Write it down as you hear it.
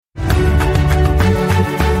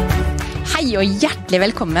Hei og hjertelig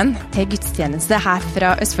velkommen til gudstjeneste her fra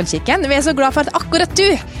Østfoldkirken. Vi så glad for at akkurat du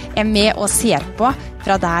med og ser på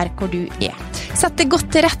fra der hvor du Sett deg godt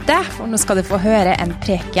til rette, for nå skal du få høre en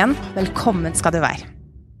preken. Velkommen skal du være.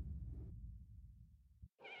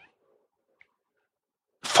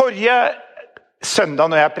 Forrige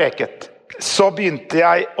søndag når jeg preket, så begynte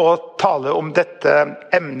jeg å tale om dette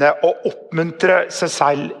emnet å oppmuntre seg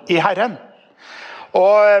selv i Herren.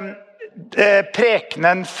 Og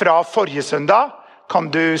prekenen fra forrige søndag kan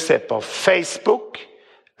du se på Facebook,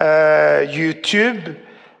 YouTube.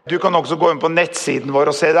 Du kan også gå inn på nettsiden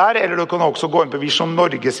vår og se der, eller du kan også gå inn på Visjon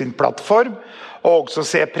Norge sin plattform og også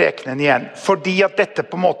se prekenen igjen. Fordi at dette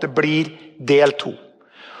på en måte blir del 2.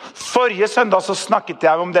 Forrige søndag så snakket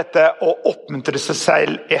jeg om dette å oppmuntre seg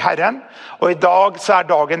selv i Herren, og i dag så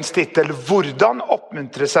dagens titel «Hvordan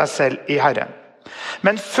oppmuntre seg selv i Herren».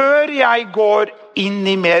 Men før jeg går inn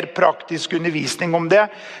i mer praktisk undervisning om det,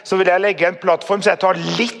 så vil jeg legge en plattform, så jeg tar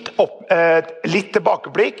litt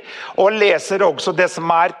tilbakeblikk, og leser også det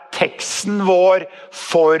som teksten vår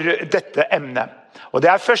for dette emnet. Og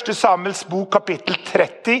det 1. Samuels bok, kapittel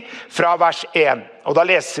 30, fra vers 1. Og da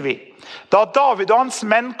leser vi. Da David og hans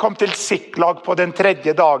menn kom til Siklag på den 3.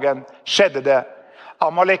 dagen, skjedde det.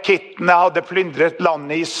 Amalekittene hadde plyndret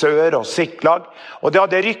landet i sør og Siklag, og de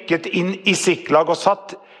hadde rykket inn i Siklag og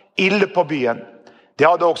satt ild på byen. De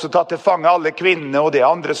hadde også tatt til fange alle kvinnene og de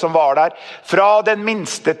andre som var der, fra den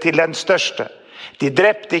minste til den største. De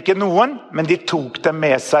drepte ikke noen, men de tok dem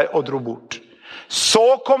med seg og dro bort.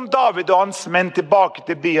 Så kom David og hans menn tilbake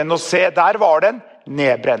til byen, og se, der var den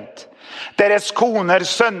nedbrent. Deres koner,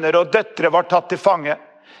 sønner og døtre var tatt til fange.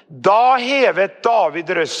 Da hevet David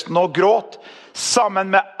røsten og gråt, sammen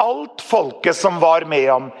med alt folket som var med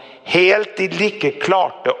ham, helt til de ikke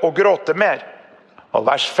klarte å gråte mer. Og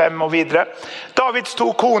vers 5 og videre. Davids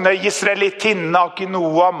 2 koner, Israelitinnen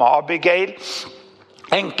Akinoam og Abigail,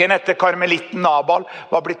 enken etter karmelitten Nabal,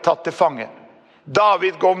 var blitt tatt til fange.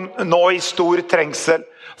 David kom nå i stor trengsel,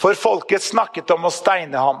 for folket snakket om å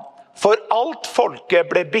steine ham. For alt folket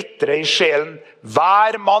ble bittre i sjelen,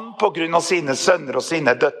 hver mann på grunn av sine sønner og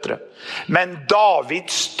sine døtre. Men David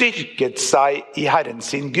styrket seg i Herren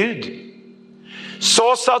sin Gud.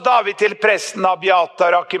 Så sa David til presten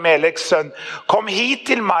Abiatar, Akimeleks sønn, kom hit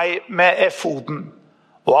til meg med efoden.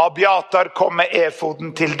 Og Abiatar kom med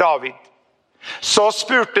efoden til David. Så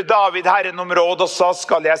spurte David Herren om råd og sa,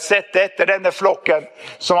 skal jeg sette etter denne flokken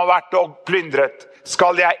som har vært og plyndret?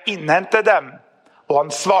 Skal jeg innhente dem? Og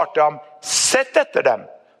han svarte ham, sett etter dem,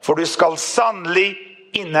 for du skal sannelig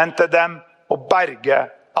innhente dem og berge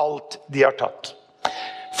alt de har tatt.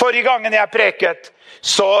 Forrige gangen jeg preket,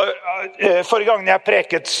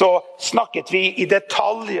 så snakket vi i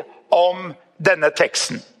detalj om denne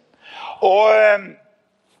teksten. Og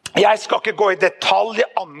jeg skal ikke gå i detalj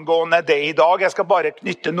angående det i dag, jeg skal bare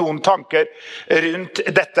knytte noen tanker rundt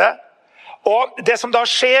dette. Og det som da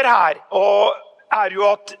skjer her, jo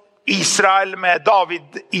at Israel med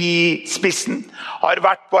David i spissen har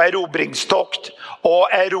vært på erobringstokt og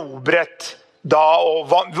erobret da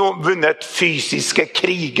og vunnet fysiske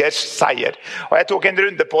krigers seier. Og jeg tok en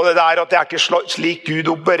runde på det der, at det ikke slik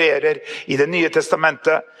Gud opererer i det nye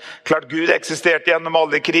testamentet. Klart Gud eksisterte gjennom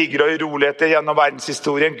alle kriger og uroligheter gjennom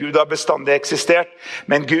verdenshistorien. Gud har bestandig eksistert,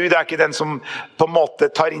 men Gud ikke den som på en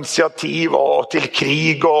måte tar initiativ til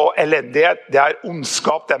krig og elendighet. Det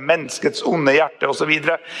ondskap, det menneskets onde hjerte og så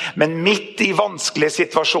videre. Men midt i vanskelige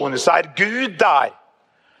situasjoner så Gud der.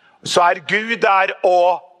 Så Gud der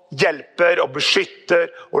og hjelper og beskytter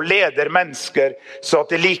og leder mennesker så at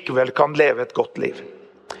de likevel kan leve et godt liv.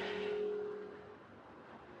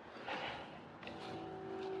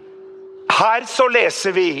 Her så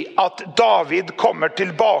leser vi at David kommer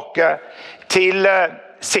tilbake til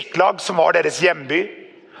Siklag, som var deres hjemby.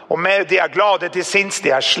 Og de glade til sinns,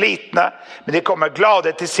 de slitne, men de kommer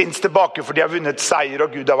glade til sinns tilbake, for de har vunnet seier,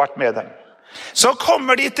 og Gud har vært med dem. Så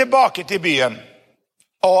kommer de tilbake til byen,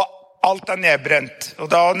 og alt nedbrent. Og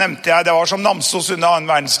da nevnte jeg, det var som Namsos under 2.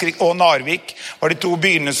 verdenskrig, og Narvik var de 2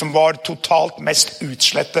 byene som var totalt mest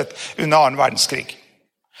utslettet under 2. verdenskrig.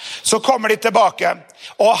 Så kommer de tilbake,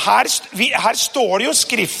 og her står det jo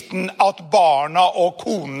skriften at barna og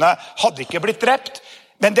konene hadde ikke blitt drept,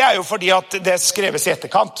 men det jo fordi at det skreves i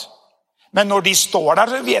etterkant. Men når de står der,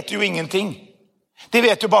 så vet de jo ingenting. De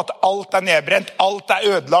vet jo bare at alt nedbrent, alt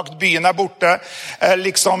ødelagt, byen borte,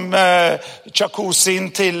 liksom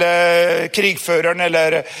jacuzzien til krigføreren,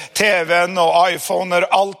 eller TV-en og iPhoner,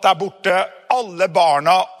 alt borte. Alle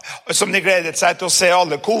barna som de gledet seg til å se,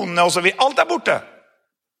 alle konene og så videre, alt borte.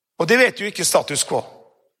 Og det vet jo ikke status quo.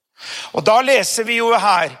 Og da leser vi jo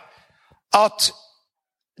her at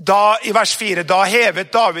I vers 4, da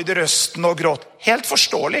hevet David røsten og gråt. Helt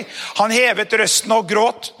forståelig. Han hevet røsten og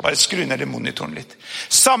gråt. Bare skru ned monitoren litt.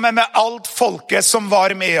 Sammen med alt folket som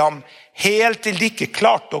var med ham, helt til de ikke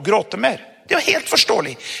klarte å gråte mer. Det var helt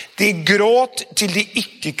forståelig. De gråt til de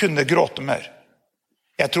ikke kunne gråte mer.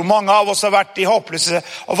 Jeg tror mange av oss har vært i håpløse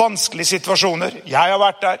og vanskelige situasjoner. Jeg har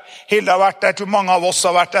vært der, Hilde har vært der, jeg tror mange av oss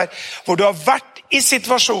har vært der, hvor du har vært i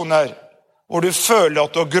situasjoner hvor du føler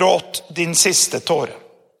at du har gråt din siste tåre.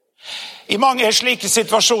 I mange slike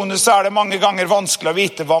situasjoner så det mange ganger vanskelig å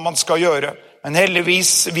vite hva man skal gjøre. Men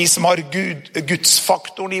heldigvis, vi som har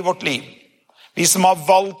Gudsfaktoren i vårt liv, vi som har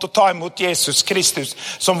valgt å ta imot Jesus Kristus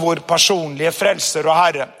som vår personlige frelser og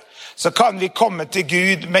Herre, så kan vi komme til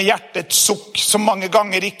Gud med hjertets sukk, som mange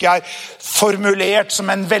ganger ikke formulert som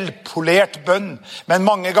en velpolert bønn, men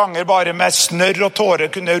mange ganger bare med snørr og tårer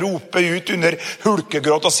kunne rope ut under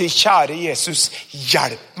hulkegråt og si, kjære Jesus,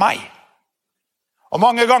 hjelp meg. Og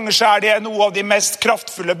mange ganger så det noe av de mest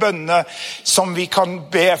kraftfulle bønnene som vi kan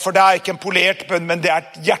be, for det ikke en polert bønn, men det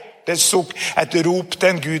et hjertesukk, et rop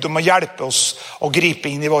til en Gud om å hjelpe oss å gripe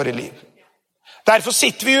inn i våre liv. Derfor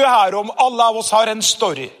sitter vi jo her, om alle av oss har en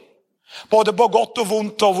story, både på godt og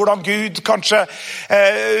vondt, og hvordan Gud kanskje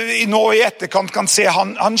nå i etterkant kan se,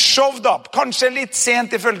 han showed up, kanskje litt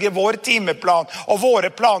sent ifølge vår timeplan og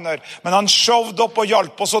våre planer, men han showed up og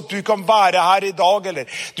hjalp oss at du kan være her i dag,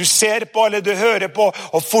 eller du ser på, eller du hører på,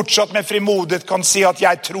 og fortsatt med frimodighet kan si at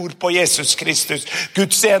jeg tror på Jesus Kristus,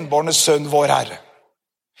 Guds enbårne sønn, vår Herre.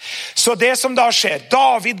 Så det som da skjer,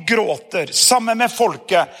 David gråter sammen med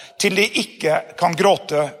folket til de ikke kan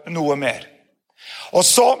gråte noe mer. Og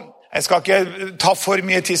så, jeg skal ikke ta for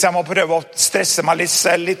mye tid, så jeg må prøve å stresse meg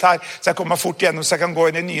litt her, så jeg kommer fort gjennom, så jeg kan gå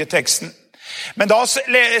inn i nye teksten. Men da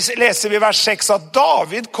leser vi vers 6, at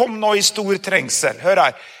David kom nå i stor trengsel. Hør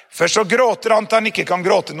her. Først så gråter han til han ikke kan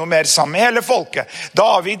gråte noe mer sammen med hele folket.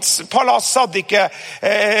 Davids palass hadde ikke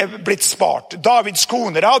blitt spart. Davids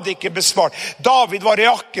koner hadde ikke bespart. David var i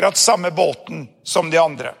akkurat samme båten som de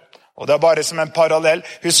andre. Og det bare som en parallell.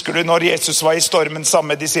 Husker du når Jesus var i stormen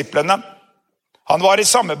sammen med disiplene? Han var i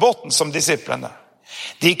samme båten som disiplene.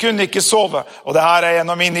 De kunne ikke sove, og det her en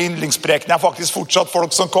av mine yndlingsprekene. Jeg faktisk fortsatt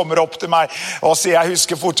folk som kommer opp til meg og sier, jeg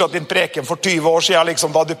husker fortsatt din preken for 20 år siden,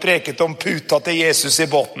 liksom, da du preket om puta til Jesus i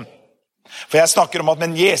båten. For jeg snakker om at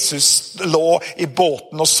men Jesus lå i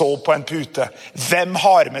båten og så på en pute. Hvem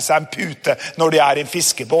har med seg en pute når de i en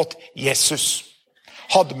fiskebåt? Jesus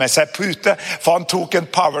hadde med seg pute, for han tok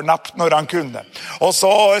en powernap når han kunne. Og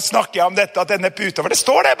så snakker jeg om dette, at denne pute, for det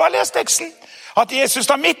står det, bare les teksten, at Jesus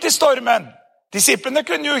da midt i stormen, disiplene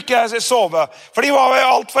kunne jo ikke sove, for de var jo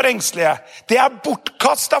alt for engstelige. Det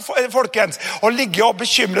bortkastet, folkens, å ligge og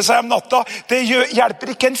bekymre seg om natta. Det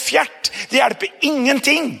hjelper ikke en fjert, det hjelper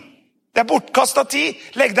ingenting. Det bortkastet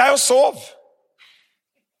tid, legg deg og sov.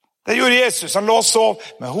 Det gjorde Jesus, han lå og sov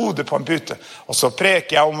med hodet på en pute. Og så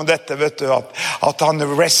preker jeg om dette, vet du, at han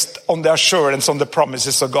rest on the assurance on the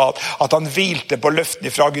promises of God. At han hvilte på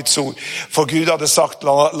løftene fra Guds ord. For Gud hadde sagt,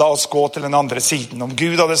 la oss gå til den andre siden. Om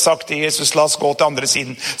Gud hadde sagt til Jesus, la oss gå til andre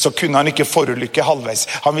siden, så kunne han ikke forulykke halvveis.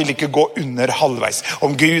 Han ville ikke gå under halvveis.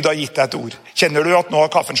 Om Gud har gitt deg et ord. Kjenner du at nå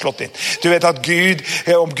har kaffen slått inn? Du vet at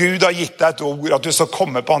om Gud har gitt deg et ord, at du skal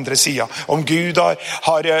komme på andre siden. Om Gud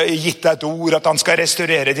har gitt deg et ord, at han skal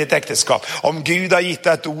restaurere ditt ekteskap. Om Gud har gitt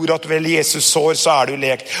deg et ord at vel Jesus sår, så du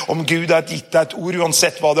lekt. Om Gud har gitt deg et ord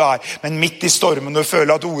uansett hva det men midt i stormen du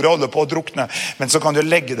føler at ordet holder på å drukne, men så kan du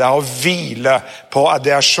legge deg og hvile på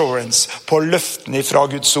the assurance, på løftene fra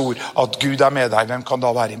Guds ord, at Gud med deg. Hvem kan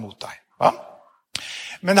da være imot deg? Ja?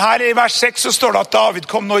 Men her i vers 6 så står det at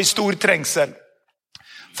David kom nå i stor trengsel,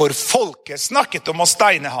 for folket snakket om å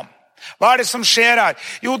steine ham. Hva det som skjer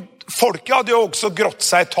her? Jo, folket hadde jo også grått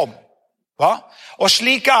seg tom. Hva? Og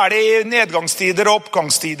slik det i nedgangstider og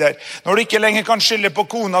oppgangstider. Når du ikke lenger kan skylde på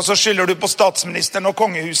kona, så skylder du på statsministeren og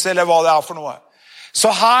kongehuset, eller hva det for noe.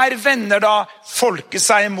 Så her vender da folket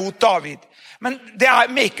seg imot David. Men det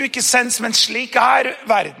make jo ikke sens, men slik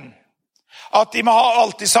verden. At de må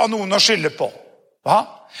alltid ha noen å skylde på. Hva?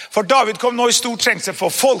 For David kom nå i stor trengsel,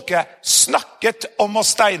 for folket snakket om å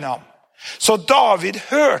steine ham. Så David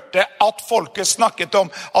hørte at folket snakket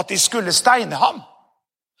om at de skulle steine ham.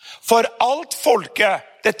 For alt folket,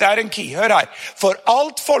 dette en key, hør her, for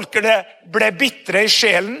alt folket ble bittre i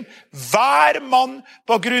sjelen, hver mann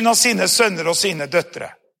på grunn av sine sønner og sine døtre.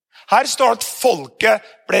 Her står at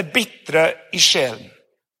folket ble bittre i sjelen.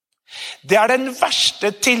 Det den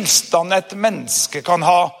verste tilstanden et menneske kan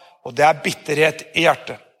ha, og det bitterhet i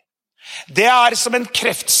hjertet. Det som en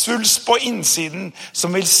kreftsvulst på innsiden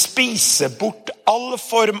som vil spise bort all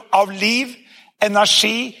form av liv,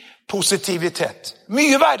 energi, positivitet.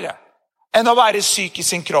 Mye verre. enn å være syk i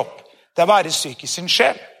sin kropp. Det er å være syk i sin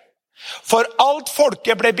sjel. For alt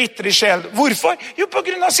folket ble bitter i sjel. Hvorfor? Jo, på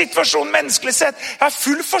grunn av situasjonen menneskelig sett. Jeg har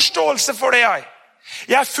full forståelse for det,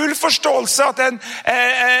 Jeg har full forståelse at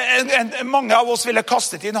mange av oss ville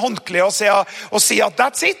kastet inn håndkle og si at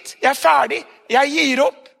that's it. Jeg er ferdig. Jeg gir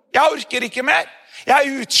opp. Jeg orker ikke mer. Jeg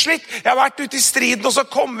er utslitt. Jeg har vært ute i striden, og så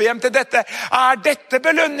kommer vi hjem til dette. Er dette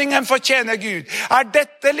belønningen for å tjene Gud? Er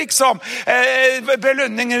dette liksom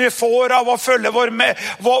belønningen vi får av å følge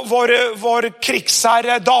vår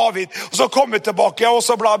krigsherre David? Og så kommer vi tilbake, og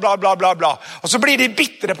så bla, bla, bla, bla, bla. Og så blir de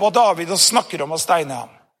bittre på David og snakker om å steine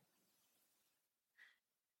ham.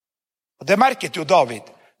 Og det merket jo David.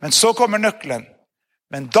 Men så kommer nøkkelen.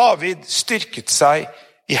 Men David styrket seg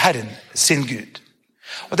i Herren sin Gud.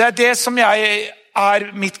 Og det er det som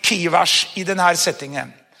er mitt keyvers i denne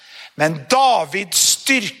settingen. Men David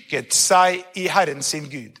styrket seg i Herren sin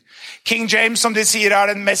Gud. King James, som de sier, er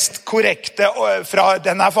den mest korrekte.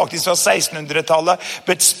 Den er faktisk fra 1600-tallet.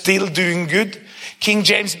 But still doing good. King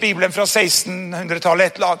James, Bibelen fra 1600-tallet,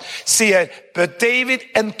 et eller annet, sier, But David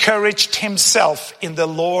encouraged himself in the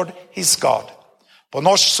Lord his God. På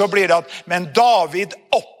norsk så blir det at, men David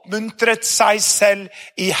oppmuntret seg selv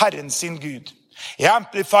i Herren sin Gud. I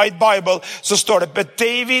Amplified Bible så står det, But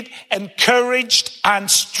David encouraged and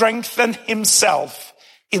strengthened himself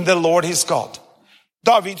in the Lord his God.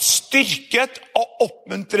 David styrket og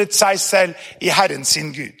oppmuntret seg selv i Herren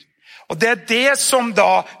sin Gud. Og det er det som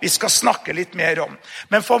da vi skal snakke litt mer om.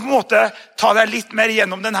 Men for å på en måte ta deg litt mer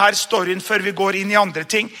gjennom denne storyen før vi går inn i andre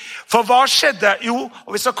ting. For hva skjedde? Jo,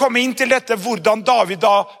 og vi skal komme inn til dette, hvordan David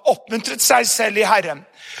da oppmuntret seg selv i Herren.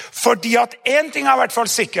 Fordi at en ting er i hvert fall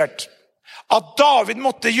sikkert, at David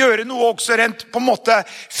måtte gjøre noe også rent på en måte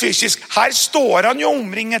fysisk. Her står han jo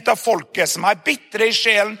omringet av folket som er bittre i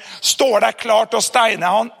sjelen, står der klart å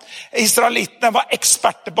steine han. Israelittene var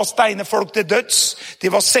eksperter på å steine folk til døds.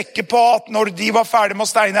 De var sikre på at når de var ferdige med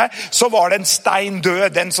å steine, så var det en stein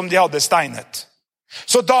død, den som de hadde steinet.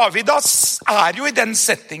 Så David da er jo i den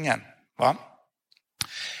settingen. Va?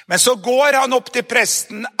 Men så går han opp til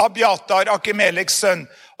presten Abiatar, Akimeleks sønn,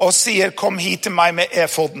 og sier, kom hit til meg med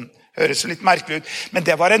efoden. Høres litt merkelig ut, men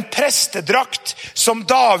det var en prestedrakt som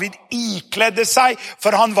David ikledde seg,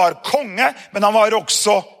 for han var konge, men han var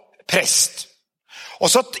også prest. Og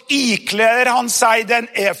så ikleder han seg den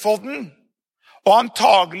efoden, og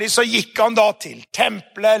antagelig så gikk han da til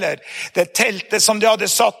tempelet, eller det teltet som de hadde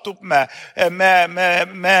satt opp med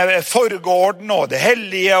forgården og det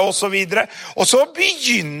hellige og så videre. Og så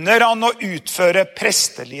begynner han å utføre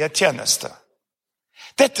prestelige tjeneste.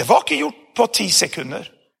 Dette var ikke gjort på 10 sekunder.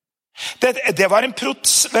 Det var en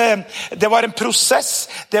prosess,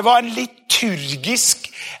 det var en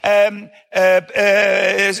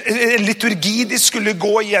liturgi de skulle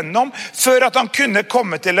gå igjennom før at han kunne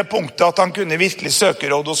komme til det punktet at han kunne virkelig søke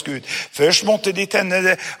råd hos Gud. Først måtte de tenne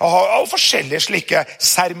det, og forskjellige slike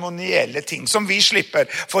seremonielle ting som vi slipper,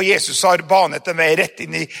 for Jesus har banet en vei rett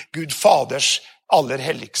inn i Gud Faders aller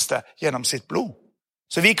helligste gjennom sitt blod.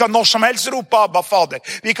 Så vi kan når som helst rope Abba Fader,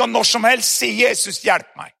 vi kan når som helst si Jesus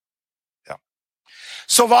hjelp meg.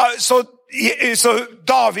 Så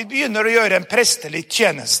David begynner å gjøre en prestelig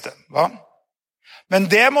tjeneste. Va? Men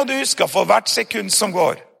det må du huske, for hvert sekund som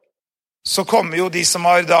går, så kommer jo de som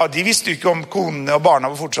har da, de visste jo ikke om konene og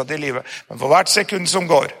barna var fortsatt i livet, men for hvert sekund som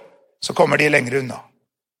går, så kommer de lenger unna.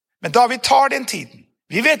 Men David tar den tiden.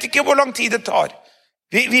 Vi vet ikke hvor lang tid det tar.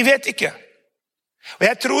 Vi vet ikke. Og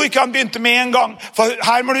jeg tror ikke han begynte med en gang, for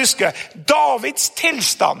her må du huske, Davids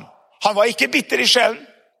tilstand, han var ikke bitter i sjelen,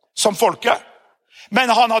 som folket, men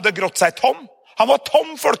han hadde grått seg tom. Han var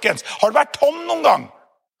tom, folkens. Har du vært tom noen gang?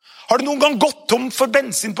 Har du noen gang gått tom for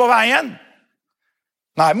bensin på veien?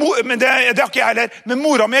 Nei, men det har ikke jeg heller. Men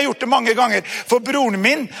mora mi har gjort det mange ganger. For broren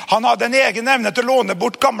min, han hadde en egen evne til å låne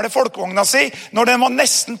bort gamle folkevogna si når den var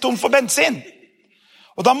nesten tom for bensin.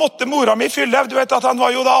 Og da måtte mora mi fylle. Du vet at han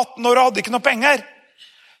var jo da 18 år og hadde ikke noe penger.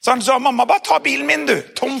 Så han sa, mamma, bare ta bilen min du,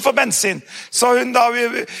 tom for bensin. Så hun da,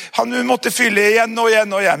 hun måtte fylle igjen og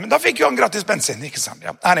igjen og igjen. Men da fikk jo han gratis bensin, ikke sant?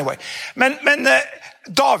 Ja, anyway. Men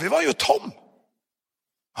David var jo tom.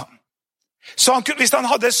 Så hvis han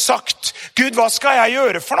hadde sagt, Gud, hva skal jeg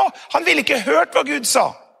gjøre for noe? Han ville ikke hørt hva Gud sa.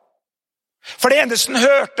 For det eneste han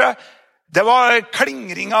hørte, det var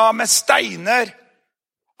klingringa med steiner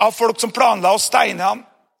av folk som planla å steine ham.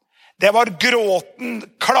 Det var gråten,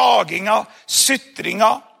 klaginga,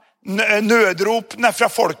 sytringa, nødropene fra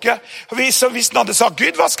folket. Så hvis han hadde sagt,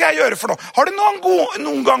 Gud, hva skal jeg gjøre for noe? Har du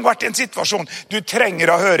noen gang vært i en situasjon du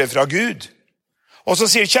trenger å høre fra Gud? Og så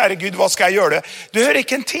sier, kjære Gud, hva skal jeg gjøre? Du hører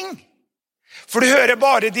ikke en ting. For du hører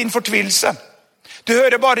bare din fortvilelse. Du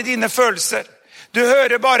hører bare dine følelser. Du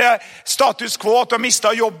hører bare status quo, at du har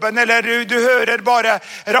mistet jobben, eller du hører bare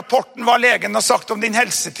rapporten hva legen har sagt om din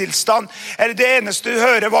helsetilstand, eller det eneste du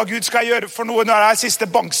hører hva Gud skal gjøre for noe når det siste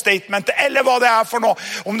bankstatementet, eller hva det for noe,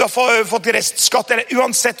 om du har fått restskatt, eller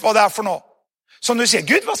uansett hva det for noe. Så når du sier,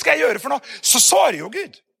 Gud, hva skal jeg gjøre for noe? Så svarer jo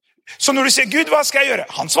Gud. Så når du sier, Gud, hva skal jeg gjøre?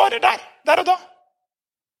 Han svarer der og da.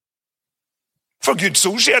 For Guds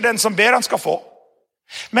ord sier den som ber, han skal få.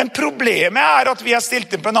 Men problemet at vi har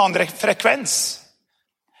stilt inn på en annen frekvens.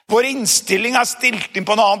 Vår innstilling har stilt inn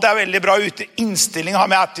på noe annet. Det veldig bra ute. Innstilling har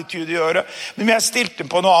med attitude å gjøre. Men vi har stilt inn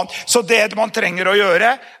på noe annet. Så det man trenger å gjøre,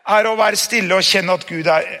 å være stille og kjenne at Gud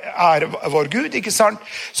er vår Gud, ikke sant?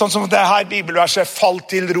 Sånn som det her bibelverset, fall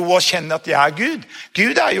til ro og kjenne at jeg Gud.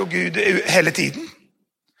 Gud jo Gud hele tiden.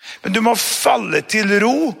 Men du må falle til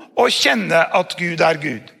ro og kjenne at Gud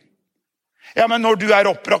Gud. Ja, men når du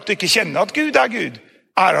opprakt og ikke kjenner at Gud Gud,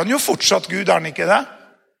 han jo fortsatt Gud, han ikke det?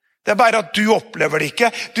 Det bare at du opplever det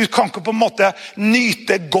ikke. Du kan ikke på en måte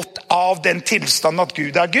nyte godt av den tilstanden at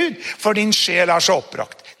Gud Gud, for din sjel så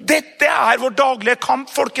opprakt. Dette vår daglige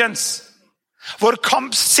kamp, folkens. Vår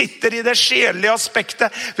kamp sitter i det sjelige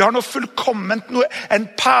aspektet. Vi har noe fullkomment, en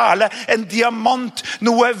perle, en diamant,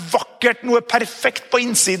 noe vakkert, noe perfekt på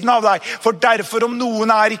innsiden av deg. For derfor om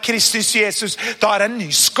noen i Kristus Jesus, da en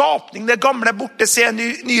ny skapning. Det gamle borte, se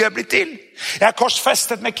nye blir til. Jeg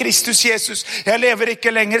korsfestet med Kristus Jesus. Jeg lever ikke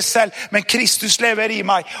lenger selv, men Kristus lever i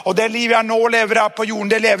meg. Og det liv jeg nå lever på jorden,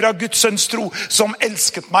 det lever av Guds sønns tro, som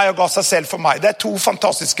elsket meg og ga seg selv for meg. Det 2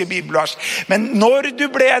 fantastiske bibelvers. Men når du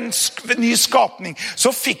ble en ny skapning, så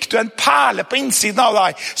fikk du en perle på innsiden av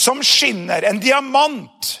deg, som skinner, en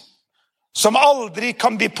diamant, som aldri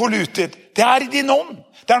kan bli polluted. Det i din ånd.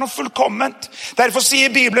 Det noe fullkomment. Derfor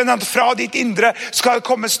sier Bibelen at fra ditt indre skal det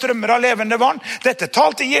komme strømmer av levende vann. Dette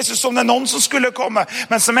talte Jesus om den ånd som skulle komme,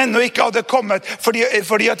 men som ennå ikke hadde kommet,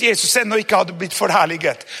 fordi at Jesus ennå ikke hadde blitt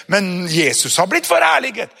forherliget. Men Jesus har blitt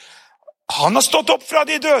forherliget. Han har stått opp fra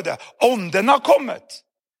de døde. Ånden har kommet.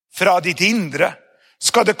 Fra ditt indre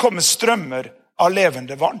skal det komme strømmer av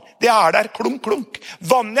levende vann. Det der klunk, klunk.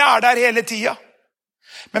 Vannet der hele tiden.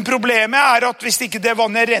 Men problemet at hvis ikke det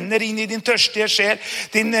vannet renner inn i din tørstige sjel,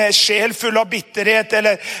 din sjel full av bitterhet,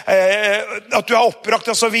 eller at du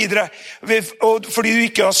opprakt og så videre, fordi du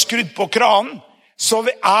ikke har skrudd på kranen, så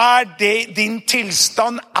det din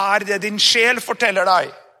tilstand, det din sjel forteller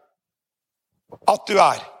deg at du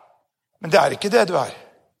Men det ikke det du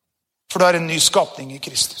for du en ny skapning i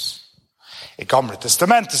Kristus. I Gamle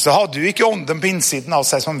testamentet så hadde du ikke ånden på innsiden av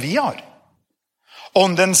seg som vi har.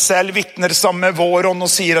 Ånden selv vittner sammen med vår ånd og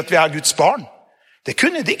sier at vi Guds barn. Det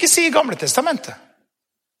kunne de ikke si i Gamle testamentet.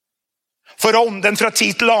 For ånden fra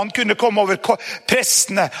tid til annen kunne komme over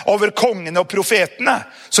prestene, over kongene og profetene,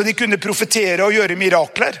 så de kunne profetere og gjøre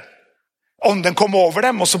mirakler. Ånden kom over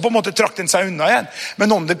dem, og så på en måte trakk den seg unna igjen.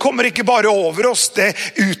 Men ånden kommer ikke bare over oss, det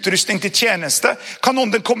utrustning til tjeneste, kan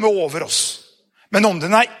ånden komme over oss. Men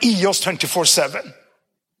ånden i oss 24/7.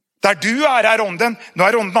 Der du ånden, nå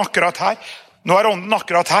ånden akkurat her, nå ånden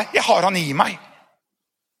akkurat her, jeg har han i meg.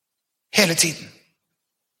 Hele tiden.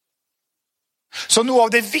 Så noe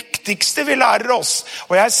av det viktigste vi lærer oss,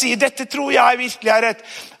 og jeg sier, dette tror jeg virkelig et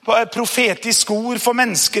profetisk ord for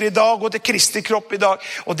mennesker i dag, og til Kristi kropp i dag,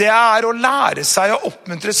 og det å lære seg å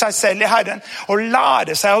oppmuntre seg selv i Herren, og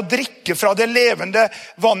lære seg å drikke fra det levende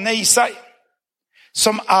vannet i seg,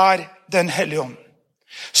 som den hellige ånd.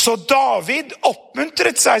 Så David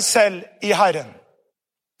oppmuntret seg selv i Herren.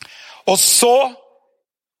 Og så,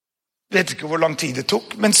 vet ikke hvor lang tid det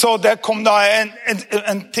tok, men så det kom da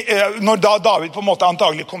når David på en måte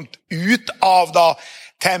antagelig kom ut av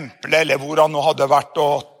tempelet, eller hvor han nå hadde vært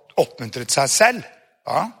og oppmuntret seg selv,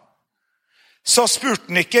 så spurte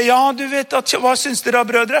han ikke, du vet, hva synes dere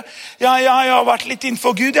brødre? Jeg har vært litt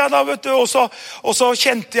innenfor Gud, da, vet du, og så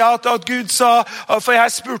kjente jeg at Gud sa, for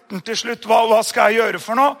jeg spurte han til slutt, hva skal jeg gjøre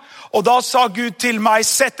for noe? Og da sa Gud til meg,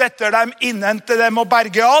 sett etter dem, innhente dem og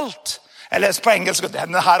berge alt. Eller på engelsk,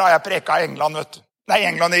 denne her har jeg preket i England, vet du. Nei,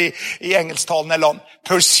 England i engelsktalende land.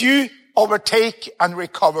 Pursue, overtake and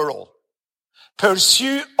recover all.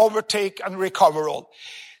 Pursue, overtake and recover all.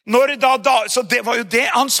 Så det var jo det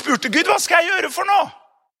han spurte Gud, hva skal jeg gjøre for noe?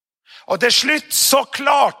 Og til slutt så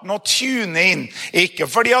klarte han å tune inn, ikke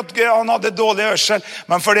fordi at han hadde dårlig hørsel,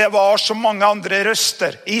 men fordi det var så mange andre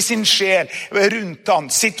røster i sin sjel, rundt han,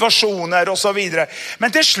 situasjoner og så videre.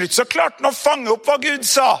 Men til slutt så klarte han å fange opp hva Gud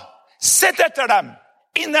sa. Sett etter dem,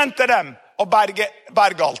 innhente dem og berge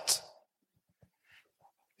alt.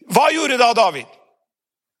 Hva gjorde da David?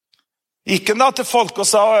 Gikk han da til folk og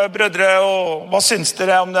sa, brødre, hva synes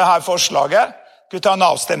dere om det her forslaget? Skal vi ta en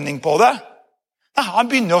avstemning på det? Nei, han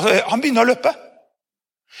begynner å løpe.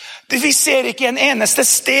 Vi ser ikke en eneste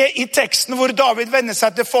sted i teksten hvor David vender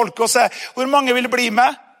seg til folket og sier, hvor mange vil bli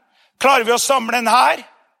med? Klarer vi å samle en her?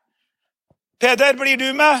 Peder, blir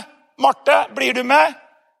du med? Marte, blir du med?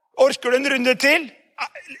 Orker du en runde til?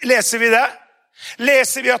 Leser vi det?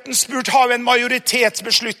 Leser vi at den spurt, har vi en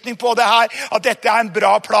majoritetsbeslutning på det her, at dette er en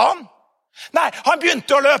bra plan? Nei, han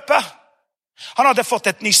begynte å løpe. Han hadde fått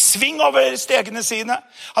et ny sving over stegene sine.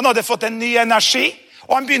 Han hadde fått en ny energi,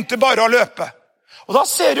 og han begynte bare å løpe. Og da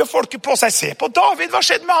ser jo folket på seg, se på David, hva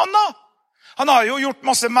skjedde med han da? Han har jo gjort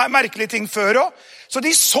masse merkelige ting før også. Så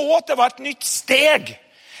de så at det var et nytt steg.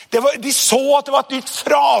 De så at det var et nytt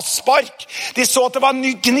fraspark. De så at det var en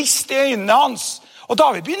ny gnist i øynene hans. Og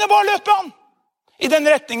David begynner bare å løpe han. I den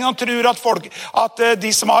retningen han tror at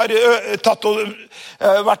de som har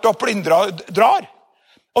vært og plyndret drar.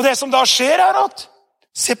 Og det som da skjer er at,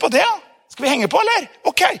 se på det, skal vi henge på eller?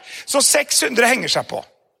 Ok, så 600 henger seg på.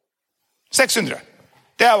 600.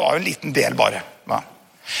 Det var jo en liten del bare. Ja.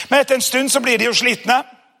 Men etter en stund så blir de jo slitne.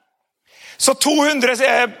 Så 200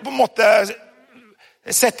 på en måte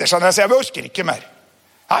setter seg ned og sier, vi orker ikke mer.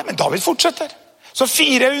 Nei, men David fortsetter. Så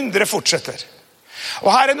 400 fortsetter.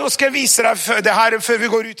 Og her nå skal jeg vise deg det her før vi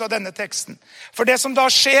går ut av denne teksten. For det som da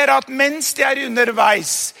skjer er at mens de er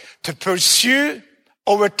underveis to pursue,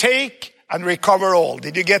 overtake and recover all.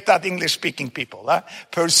 Did you get that English speaking people? Eh?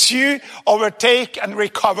 Pursue, overtake and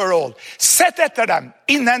recover all. Sett etter dem,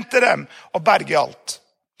 innhente dem og berge alt.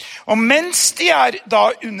 Og mens de er da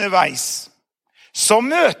underveis, så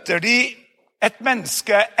møter de et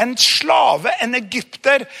menneske, en slave, en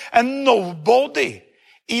egypter, en nobody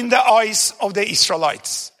in the eyes of the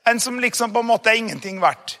Israelites. En som liksom på en måte er ingenting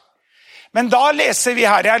verdt. Men da leser vi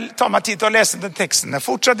her, jeg tar meg tid til å lese den teksten.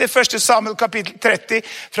 Fortsatt i 1. Samuel kapittel 30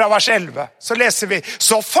 fra vers 11. Så leser vi,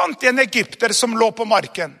 så fant de en egypter som lå på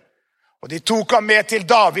marken. Og de tok ham med til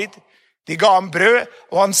David. De ga ham brød,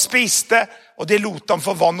 og han spiste, og de lot ham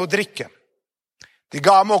få vann og drikke. De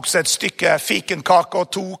ga ham også et stykke fikenkake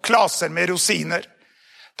og 2 klaser med rosiner.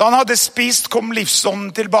 Da han hadde spist, kom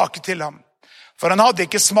livsånden tilbake til ham. For han hadde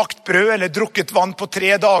ikke smakt brød eller drukket vann på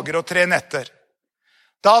 3 dager og 3 netter.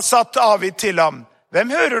 Da satt David til ham,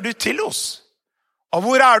 hvem hører du til hos? Og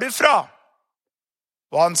hvor er du fra?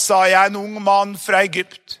 Og han sa, jeg er en ung mann fra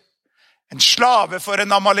Egypt, en slave for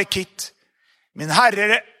en amalekitt. Min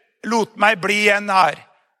herre lot meg bli igjen her,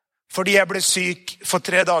 fordi jeg ble syk for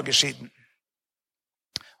 3 dager siden.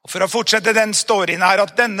 Og for å fortsette den storyen her,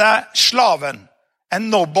 at denne slaven, en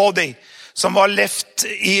nobody, som var left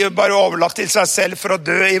bare overlatt til seg selv for å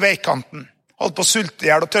dø i veikanten, holdt på å sulte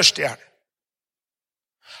ihjel og tørste ihjel.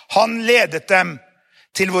 Han ledet dem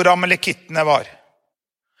til hvor amalekittene var.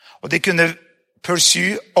 Og de kunne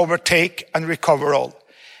pursue, overtake and recover all.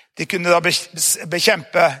 De kunne da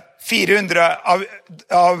bekjempe 400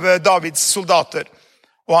 av Davids soldater,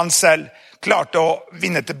 og han selv klarte å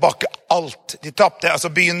vinne tilbake alt. De tappte, altså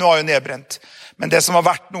byen var jo nedbrent. Men det som var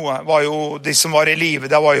verdt noe var jo de som var i livet,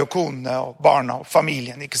 det var jo konene og barna og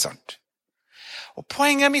familien, ikke sant? Og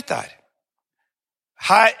poenget mitt er,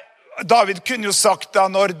 her, David kunne jo sagt da,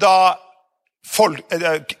 når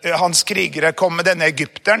hans krigere kom med denne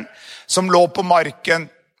egypteren, som lå på marken,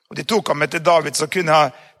 og de tok ham med til David, så kunne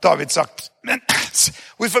David sagt, men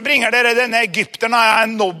hvorfor bringer dere denne egypteren? Han er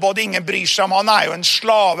en nobody, ingen bryr seg om, han er jo en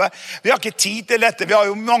slave. Vi har ikke tid til dette, vi har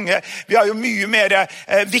jo mye mer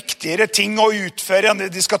viktigere ting å utføre, enn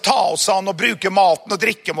de skal ta oss an og bruke maten og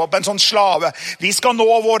drikke opp en sånn slave. Vi skal nå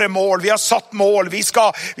våre mål, vi har satt mål, vi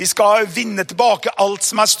skal vinne tilbake alt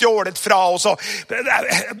som er stjålet fra oss.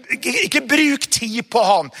 Ikke bruk tid på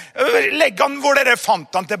han, legg han hvor dere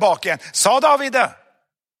fant han tilbake igjen. Sa David det?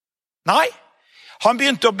 Nei. Han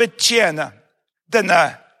begynte å betjene denne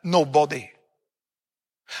nobody.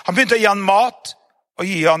 Han begynte å gi han mat og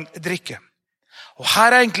gi han drikke. Og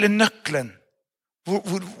her er egentlig nøkkelen.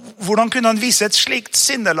 Hvordan kunne han vise et slikt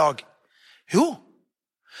sinnelag? Jo,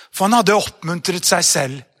 for han hadde oppmuntret seg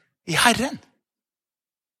selv i Herren.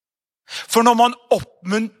 For når man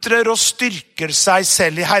oppmuntrer og styrker seg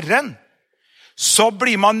selv i Herren, så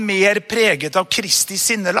blir man mer preget av Kristi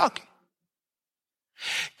sinnelag.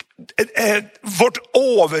 Vårt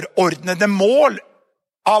overordnede mål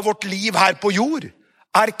av vårt liv her på jord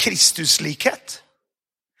er Kristuslikhet.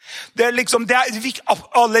 Det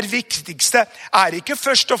aller viktigste er ikke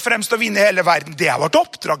først og fremst å vinne hele verden. Det er vårt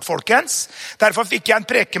oppdrag, folkens. Derfor fikk jeg en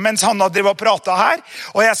preke mens han hadde pratet her,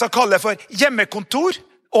 og jeg skal kalle det for hjemmekontor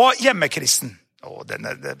og hjemmekristen.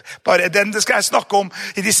 Det skal jeg snakke om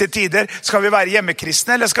i disse tider. Skal vi være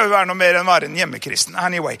hjemmekristne, eller skal vi være noe mer enn være en hjemmekristen?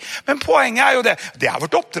 Anyway. Men poenget er jo det. Det er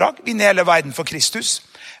vårt oppdrag. Vinne hele verden for Kristus.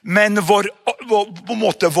 Men vår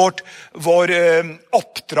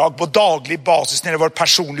oppdrag på daglig basis, eller vår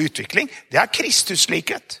personlige utvikling, det er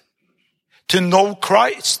Kristuslikhet. To know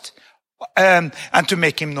Christ and to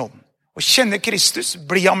make him known. Å kjenne Kristus,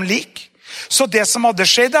 bli ham lik. Så det som hadde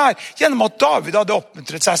skjedd er, gjennom at David hadde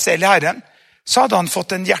oppmuntret seg selv i Herren, så hadde han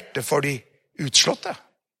fått en hjerte for de utslåtte.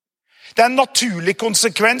 Det er en naturlig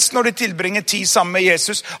konsekvens når du tilbringer tid sammen med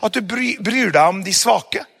Jesus, at du bryr deg om de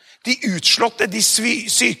svake, de utslåtte, de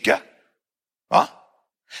syke. Hva?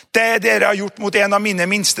 Det dere har gjort mot en av mine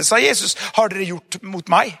minste, sa Jesus, har dere gjort mot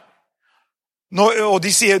meg. Og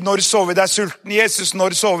de sier, når så vi deg sulten, Jesus,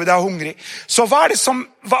 når så vi deg hungrig? Så hva er det som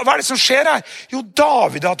skjer her? Jo,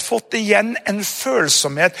 David hadde fått igjen en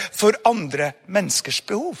følsomhet for andre menneskers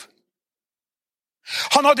behov.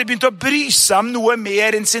 Han hadde begynt å bry seg om noe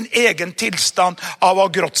mer enn sin egen tilstand av å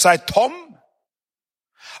ha grått seg tom,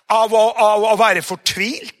 av å være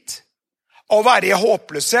fortvilt, å være i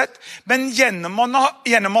håpløshet, men gjennom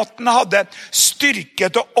at han hadde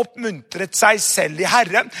styrket og oppmuntret seg selv i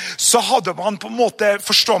Herren, så hadde han på en måte,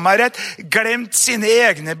 forstå meg rett, glemt sine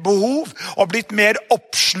egne behov og blitt mer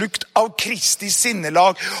oppslukt av Kristi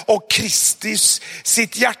sinnelag og Kristus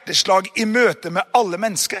sitt hjerteslag i møte med alle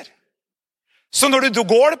mennesker. Så når du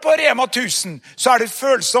går på Rema 1000, så er det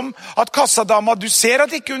følsom at kassadama, du ser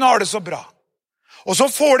at ikke hun har det så bra. Og så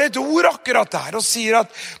får du et ord akkurat der og sier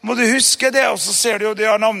at, må du huske det? Og så ser du jo det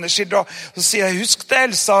har navneskilt, og så sier jeg, husk det,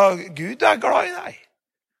 Elsa, Gud er glad i deg.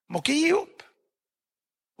 Må ikke gi opp.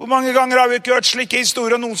 Hvor mange ganger har vi ikke hørt slike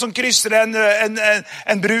historier, noen som krysser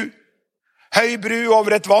en bru, høy bru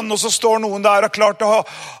over et vann, og så står noen der og klart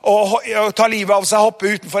å ta livet av seg,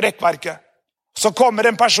 hoppe utenfor rekkverket. Så kommer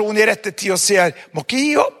en person i rette tid og sier, må ikke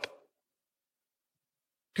gi opp.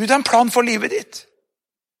 Gud har en plan for livet ditt.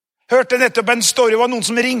 Hørte nettopp en story, det var noen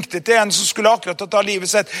som ringte til en som skulle akkurat ta livet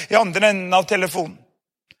sitt i andre enden av telefonen.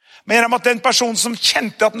 Men gjennom at den personen som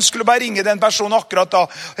kjente at den skulle bare ringe den personen akkurat da,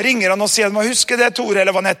 ringer han og sier, må huske det, Tore,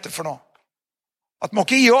 eller hva han heter for noe. At må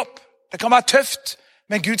ikke gi opp. Det kan være tøft,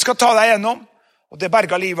 men Gud skal ta deg gjennom. Og det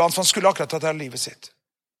berget livet hans, for han skulle akkurat ta livet sitt.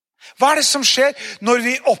 Hva er det som skjer? Når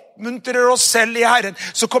vi oppmuntrer oss selv i Herren,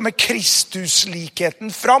 så kommer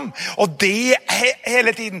Kristuslikheten fram. Og det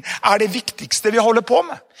hele tiden er det viktigste vi holder på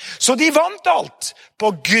med. Så de vant alt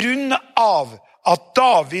på grunn av at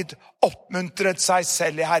David oppmuntret seg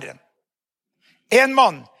selv i Herren. En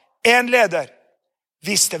mann, en leder,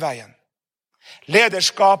 visste veien.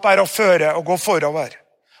 Lederskap er å føre og gå forover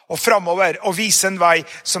og fremover og vise en vei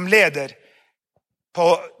som leder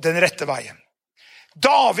på den rette veien.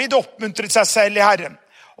 David oppmuntret seg selv i Herren,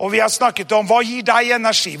 og vi har snakket om hva gir deg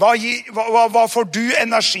energi, hva får du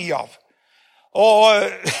energi av? Og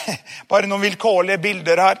bare noen vilkårlige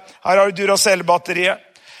bilder her har du Duracell-batteriet,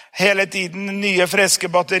 hele tiden nye friske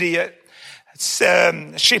batterier.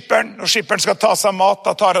 Skipperen, når skipperen skal ta seg mat,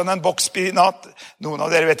 da tar han en boks spinat. Noen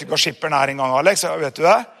av dere vet ikke hva skipperen er en gang, Alex, vet du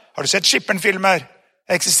det? Har du sett skipperen-filmer?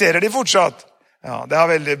 Eksisterer de fortsatt? Ja, det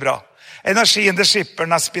er veldig bra. Energien til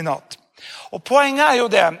skipperen er spinat. Og poenget er jo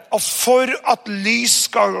det, at for at lys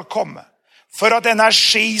skal komme, for at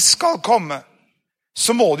energi skal komme,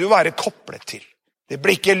 så må det jo være koblet til. Det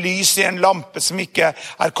blir ikke lys i en lampe som ikke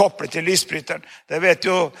er koblet til lysbryteren. Det vet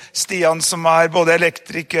jo Stian som er både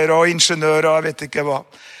elektriker og ingeniør og jeg vet ikke hva.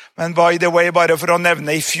 Men by the way, bare for å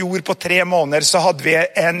nevne, i fjor på 3 måneder så hadde vi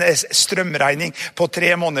en strømregning på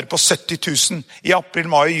 3 måneder på 70 000 i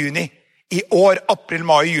april, mai og juni. I år, april,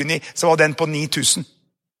 mai og juni, så var den på 9 000.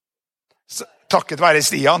 Takket være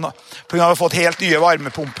Stian, for hun har fått helt nye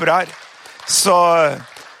varmepumper her.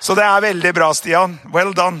 Så det er veldig bra, Stian.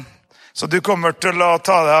 Well done. Så du kommer til å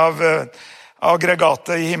ta deg av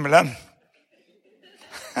aggregatet i himmelen.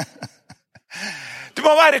 Du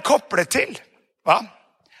må være koblet til. Va?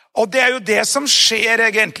 Og det er jo det som skjer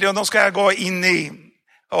egentlig, og nå skal jeg gå inn i,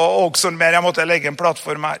 og også mer, jeg måtte legge en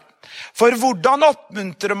plattform her. For hvordan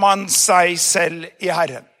oppmuntrer man seg selv i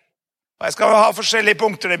Herren? Jeg skal ha forskjellige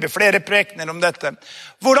punkter, det blir flere prekener om dette.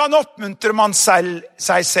 Hvordan oppmuntrer man seg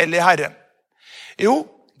selv i Herren? Jo,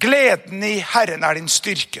 gleden i Herren er din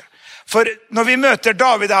styrke. For når vi møter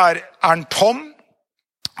David her, er han tom.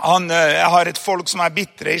 Han har et folk som er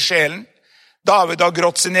bittre i sjelen. David har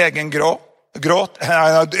grått sin egen gråt.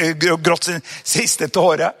 Han har grått sin siste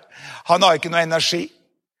tåre. Han har ikke noe energi.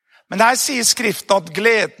 Men her sier Skriften at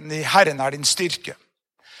gleden i Herren er din styrke.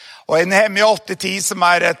 Og en Nehemia 8:10 som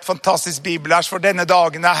er et fantastisk bibelvers, for denne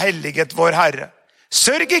dagen er helliget vår Herre.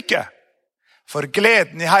 Sørg ikke, for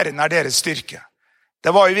gleden i Herren er deres styrke.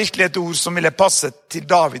 Det var jo virkelig et ord som ville passe til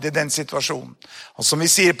David i den situasjonen. Og som vi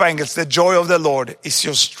sier på engelsk, the joy of the Lord is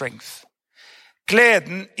your strength.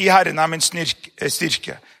 Gleden i Herren er min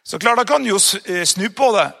styrke. Så klart, da kan du jo snu på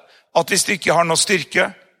det, at hvis du ikke har noe styrke,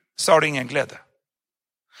 så har du ingen glede.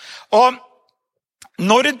 Og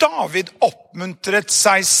når David oppmuntret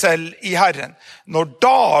seg selv i Herren, når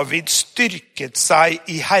David styrket seg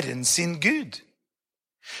i Herren sin Gud,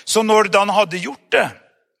 så når han hadde gjort det,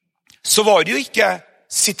 så var det jo ikke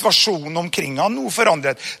situasjonen omkring han noe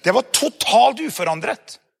forandret. Det var totalt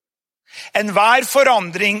uforandret. Enhver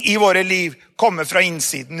forandring i våre liv kommer fra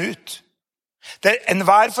innsiden ut.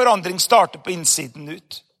 Enhver forandring starter på innsiden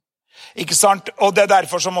ut. Ikke sant? Og det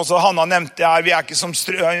derfor som også Hanna nevnte her, vi ikke som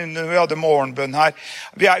vi hadde morgenbønn her,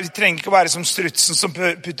 vi trenger ikke være som strutsen som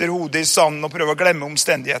putter hodet i sanden og prøver å glemme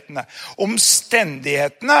omstendighetene.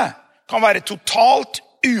 Omstendighetene kan være totalt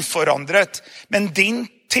uforandret, men din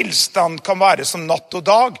tilstand kan være som natt og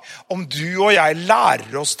dag om du og jeg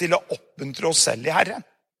lærer oss til å oppmuntre oss selv i Herren.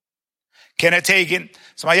 Kenneth Hagin,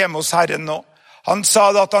 som hjemme hos Herren nå, han sa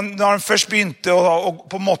at når han først begynte å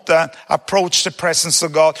på en måte approach the presence of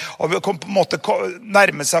God, og på en måte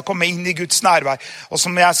nærme seg å komme inn i Guds nærvær, og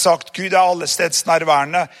som jeg har sagt, Gud alle steds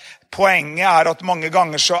nærværende. Poenget at mange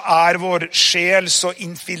ganger så vår sjel så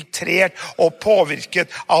infiltrert og påvirket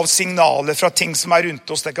av signaler fra ting som rundt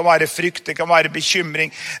oss. Det kan være frykt, det kan være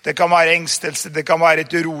bekymring, det kan være engstelse, det kan være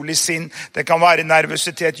et urolig sinn, det kan være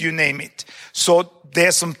nervøsitet, you name it. Så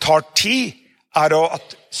det som tar tid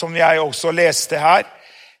at, som jeg også leste her,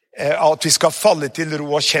 at vi skal falle til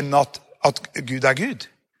ro og kjenne at Gud Gud.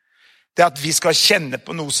 Det at vi skal kjenne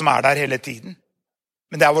på noe som der hele tiden.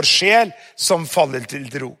 Men det vår sjel som faller til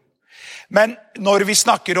ro. Men når vi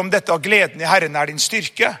snakker om dette, at gleden i Herren din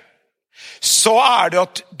styrke, så det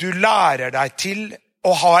at du lærer deg til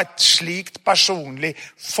å ha et slikt personlig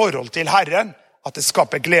forhold til Herren, at det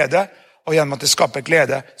skaper glede, og gjennom at det skaper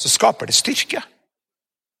glede, så skaper det styrke.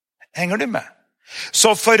 Henger du med?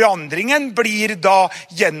 Så forandringen blir da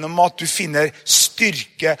gjennom at du finner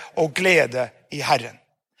styrke og glede i Herren.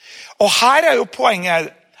 Og her jo poenget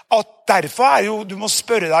at derfor jo, du må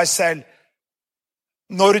spørre deg selv,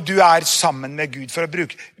 når du sammen med Gud, for å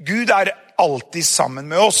bruke. Gud alltid sammen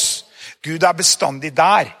med oss. Gud bestandig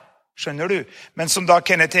der, skjønner du? Men som da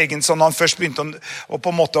Kenneth Hagin, når han først begynte å,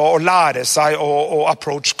 på en måte, å lære seg å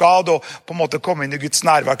approach God, og på en måte komme inn i Guds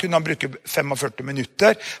nærvær, kunne han bruke 45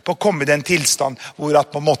 minutter på å komme i den tilstand hvor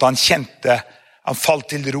at, på en måte, han falt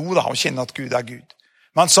til ro, da, og kjente at Gud Gud.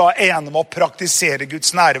 Men han sa gjennom å praktisere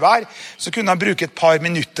Guds nærvær, så kunne han bruke et par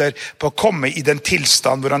minutter på å komme i den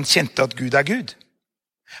tilstand hvor han kjente at Gud Gud.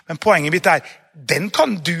 Men poenget mitt den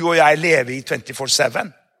kan du og jeg leve i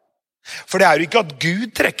 24/7. For det jo ikke at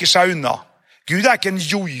Gud trekker seg unna. Gud ikke en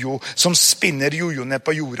jojo som spinner jojo ned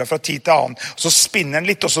på jorda fra tid til annen. Så spinner den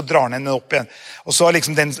litt, og så drar den henne opp igjen. Og så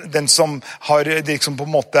liksom den som har liksom på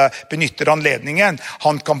en måte benytter anledningen,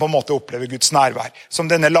 han kan på en måte oppleve Guds nærvær. Som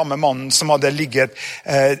denne lamme mannen som hadde ligget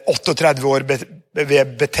 38 år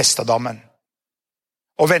ved Betestadammen.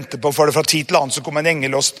 Og ventet på, for det fra tid til annen, så kom en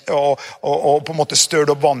engel og på en måte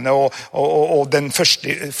størde opp vannet, og den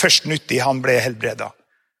første nyttig, han ble helbredet.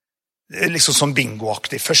 Liksom sånn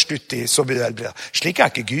bingoaktig. Først uti, så blir det helbredet. Slik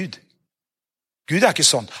ikke Gud. Gud ikke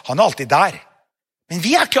sånn. Han alltid der. Men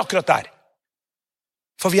vi ikke akkurat der.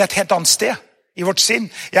 For vi et helt annet sted i vårt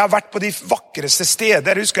sinn. Jeg har vært på de vakreste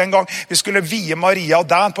steder. Jeg husker en gang vi skulle vie Maria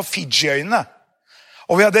og Dan på Fidjiøyene.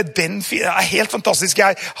 Og vi hadde helt fantastisk.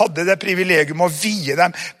 Jeg hadde det privilegium å vie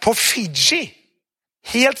dem på Fiji.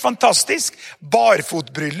 Helt fantastisk.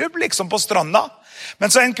 Barfotbryllup liksom på stranda.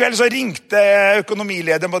 Men så en kveld så ringte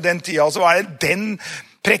økonomilederen på den tida, og så var det den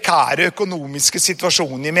prekære økonomiske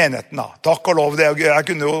situasjonen i menigheten. Da. Takk og lov det. Jeg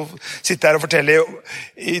kunne jo sitte her og fortelle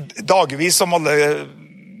i dagvis om alle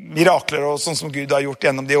mirakler og sånn som Gud har gjort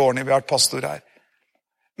gjennom de årene vi har vært pastor her.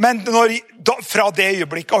 Men fra det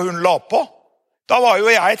øyeblikket hun la på, da var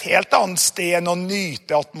jo jeg et helt annet sted enn å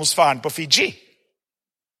nyte atmosfæren på Fiji.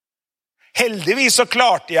 Heldigvis så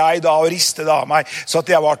klarte jeg da å riste det av meg, så at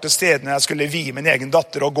jeg var til stede når jeg skulle vie min egen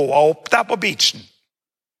datter og gå opp der på beachen.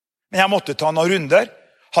 Men jeg måtte ta noen runder.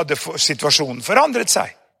 Hadde situasjonen forandret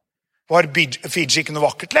seg? Var Fiji ikke noe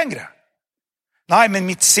vakkert lenger? Nei, men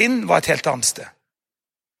mitt sinn var et helt annet sted.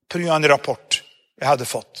 På grunn av en rapport jeg hadde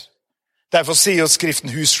fått. Derfor sier jo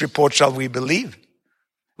skriften, whose report shall we believe?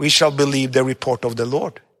 We shall believe the report of the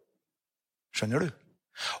Lord. Skjønner du?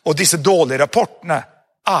 Og disse dårlige rapportene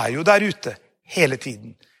jo der ute hele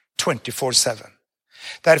tiden. 24/7.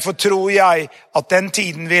 Derfor tror jeg at den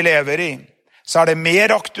tiden vi lever i, så det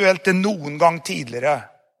mer aktuelt enn noen gang tidligere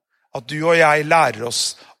at du og jeg lærer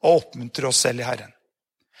oss å oppmuntre oss selv i Herren.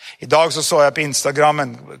 I dag så jeg på Instagram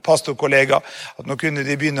en pastorkollega at nå kunne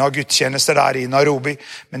de begynne å ha gudstjenester der i Nairobi,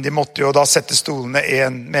 men de måtte jo da sette stolene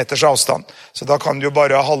 1 meters avstand, så da kan de jo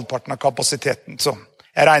bare ha halvparten av kapasiteten. Så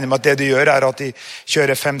jeg regner med at det de gjør at de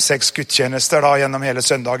kjører 5-6 gudstjenester da gjennom hele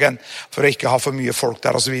søndagen, for å ikke ha for mye folk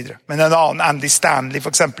der og så videre. Men en annen, Andy Stanley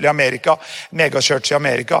for eksempel i Amerika, megachurch i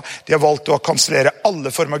Amerika, de har valgt å kansellere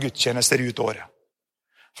alle former av gudstjenester ut året.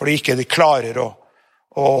 Fordi ikke de klarer å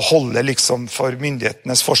holde liksom for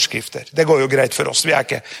myndighetenes forskrifter. Det går jo greit for oss, vi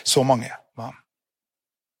ikke så mange.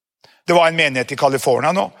 Det var en menighet i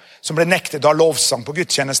California nå, som ble nektet av lovsang på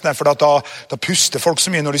gudstjenestene, for da puster folk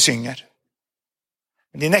så mye når de synger.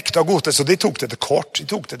 Men de nektet å godta, så de tok det til kort, de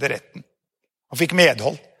tok det til retten. Og fikk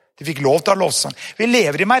medhold, de fikk lov til å ha lovsang. Vi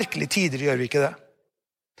lever i merkelige tider, gjør vi ikke det?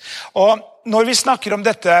 Og når vi snakker om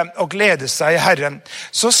dette, å glede seg i Herren,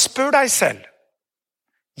 så spør deg selv,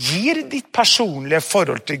 gir ditt personlige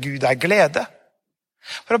forhold til Gud deg glede?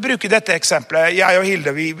 For å bruke dette eksempelet, jeg og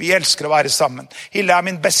Hilde, vi elsker å være sammen. Hilde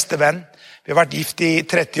min beste venn. Vi har vært gift i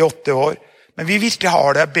 38 år, men vi virkelig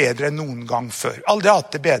har det bedre enn noen gang før. Aldri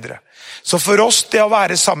hatt det bedre. Så for oss det å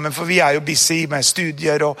være sammen, for vi jo busy med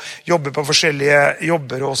studier og jobber på forskjellige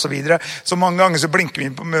jobber og så videre, så mange ganger så blinker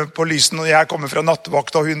vi på lysen når jeg kommer fra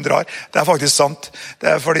nattevakt og hun drar. Det faktisk sant.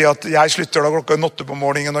 Det fordi at jeg slutter da klokka 8 på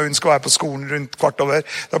morgenen og hun skal være på skolen rundt 15:15.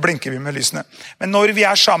 Da blinker vi med lysene. Men når vi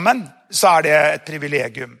sammen, så det et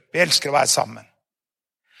privilegium. Vi elsker å være sammen.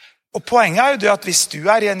 Og poenget jo det at hvis du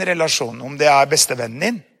i en relasjon, om det bestevennen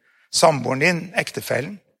din, samboeren din,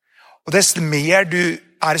 ektefellen, og dess mer du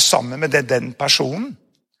sammen med den personen,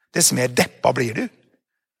 dess mer deppa blir du,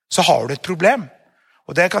 så har du et problem.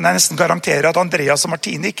 Og det kan jeg nesten garantere at Andreas og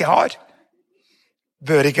Martine ikke har.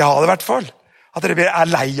 Bør ikke ha det i hvert fall. At dere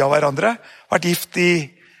lei av hverandre. Vært gift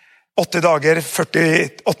i 8 dager,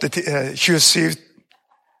 27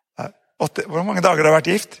 8, hvor mange dager har du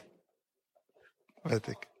vært gift? Jeg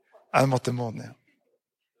vet ikke. Det måtte en måned, ja.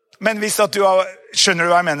 Men hvis at du skjønner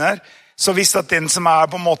du hva jeg mener, så hvis at den som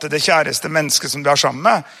på en måte det kjæreste mennesket som du sammen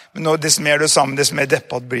med, men når dess mer du sammen, dess mer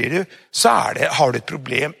deppet blir du, så har du et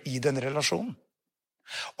problem i den relasjonen.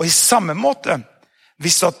 Og i samme måte,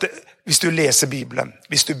 hvis du leser Bibelen,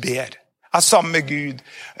 hvis du ber, sammen med Gud,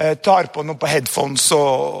 tar på noe på headphones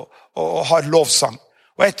og har lovsang,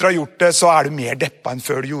 og etter å ha gjort det, så du mer deppet enn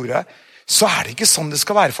før du gjorde, så det ikke sånn det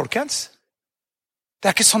skal være, folkens.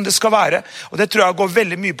 Det ikke sånn det skal være, og det tror jeg går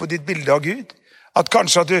veldig mye på ditt bilde av Gud. At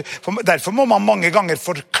kanskje derfor må man mange ganger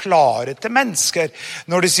forklare til mennesker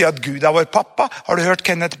når de sier at Gud vår pappa. Har du hørt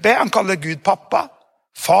Kenneth B? Han kaller Gud pappa.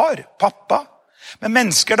 Far, pappa. Men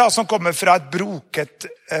mennesker da som kommer fra et broket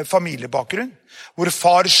familiebakgrunn, hvor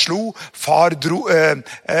far slo, far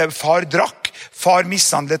drakk, far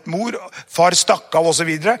mishandlet mor, far stakk av og så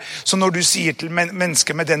videre. Så når du sier til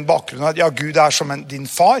mennesker med den bakgrunnen at ja, Gud som din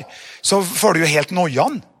far, så får du jo helt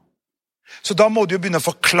noian. Så da må du jo begynne å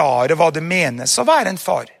forklare hva det menes å være en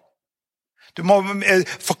far. Du må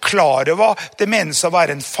forklare hva det menes å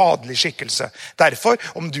være en faderlig skikkelse. Derfor,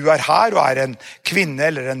 om du her og en kvinne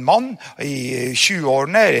eller en mann i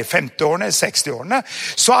 20-årene, i 50-årene, 60-årene,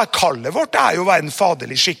 så kallet vårt jo å være en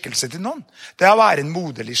faderlig skikkelse til noen. Det å være en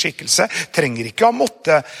moderlig skikkelse trenger ikke å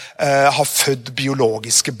måtte ha født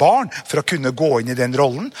biologiske barn for å kunne gå inn i den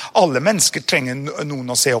rollen. Alle mennesker trenger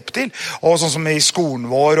noen å se opp til. Og sånn som i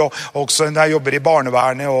skolen vår, og også når jeg jobber i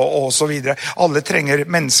barnevernet og så videre. Alle trenger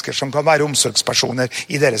mennesker som kan være omsorgspersoner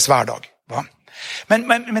i deres hverdag.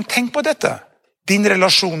 Men tenk på dette. Din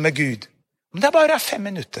relasjon med Gud. Om det bare 5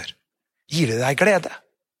 minutter, gir det deg glede.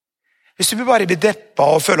 Hvis du bare blir deppa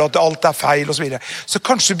og føler at alt feil og så videre, så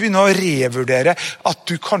kanskje du begynner å revurdere at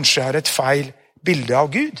du kanskje har et feil bilde av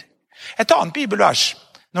Gud. Et annet bibelvers,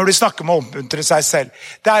 når du snakker om å oppmuntre seg selv,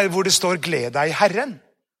 det hvor det står gled deg i Herren.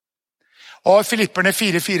 Og Filipperne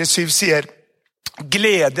 4:4-7 sier,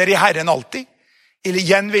 gled dere i Herren alltid. Eller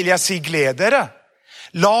igjen vil jeg si gled dere.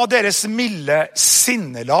 La deres milde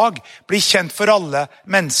sinnelag bli kjent for alle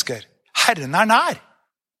mennesker. Herren nær.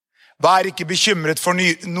 Vær ikke bekymret for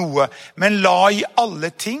noe, men la i alle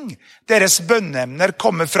ting deres bønneemner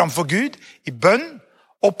komme fram for Gud i bønn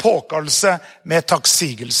og påkallelse med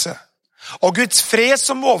takksigelse. Og Guds fred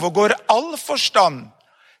som overgår all forstand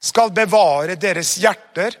skal bevare deres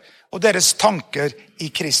hjerter og deres tanker i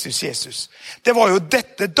Kristus Jesus. Det var jo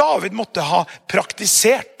dette David måtte ha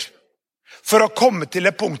praktisert for å komme til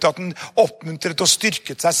et punkt at han oppmuntret og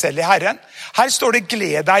styrket seg selv i Herren. Her står det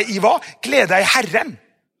gled deg i hva? Gled deg i Herren.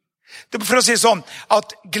 Det for å si sånn,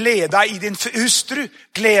 at gled deg i din hustru,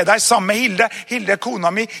 gled deg sammen med Hilde. Hilde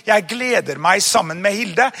kona mi, jeg gleder meg sammen med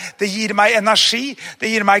Hilde. Det gir meg energi,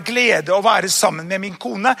 det gir meg glede å være sammen med min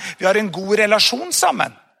kone. Vi har en god relasjon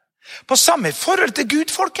sammen. På samme forhold til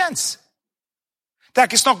Gud, folkens. Det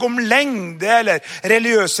ikke snakk om lengde eller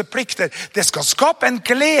religiøse plikter. Det skal skape en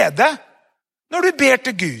glede når du ber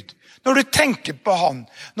til Gud, når du tenker på han,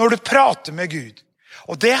 når du prater med Gud.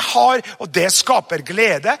 Og det skaper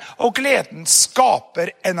glede, og gleden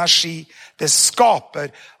skaper energi. Det skaper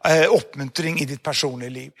oppmuntring i ditt personlige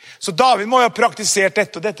liv. Så David må jo ha praktisert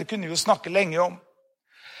dette, og dette kunne vi jo snakke lenge om.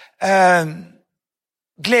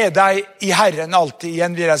 Gled deg i Herren alltid,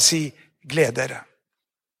 igjen vil jeg si, gled dere.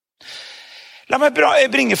 La meg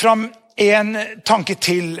bringe fram en tanke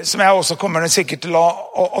til, som jeg også kommer sikkert til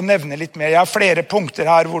å nevne litt mer. Jeg har flere punkter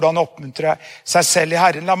her, hvordan oppmuntre seg selv i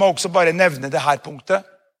Herren. La meg også bare nevne det her punktet.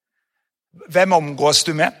 Hvem omgås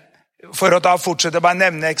du med? For å da fortsette bare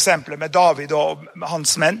nevne eksempler med David og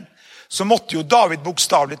hans menn, så måtte jo David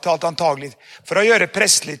bokstavelig talt antagelig, for å gjøre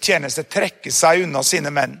prestlig tjeneste, trekke seg unna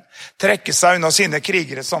sine menn, trekke seg unna sine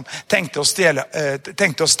krigere som tenkte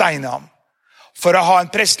å steine ham, for å ha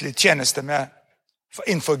en prestlig tjeneste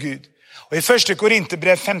innenfor Gud. Og i 1.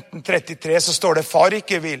 Korinterbrev 15:33 så står det: far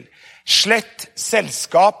ikke vil, slett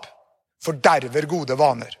selskap forderver gode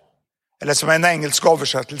vaner. Eller som en engelsk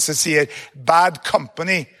oversettelse sier, bad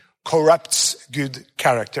company corrupts good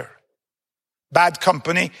character. Bad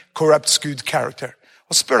company corrupts good character.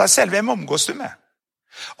 Og spør deg selv, hvem omgås du med?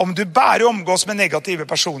 Om du bare omgås med negative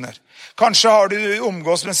personer. Kanskje har du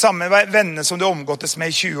omgås med samme vennene som du omgåttes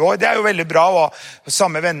med i 20 år. Det jo veldig bra å ha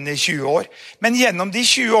samme vennene i 20 år. Men gjennom de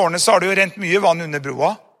 20 årene så har du jo rent mye vann under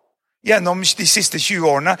broa. Gjennom de siste 20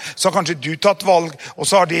 årene så har kanskje du tatt valg, og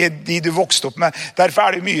så har de du vokst opp med.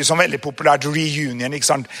 Derfor det mye som veldig populært reunion, ikke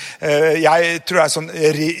sant? Jeg tror det sånn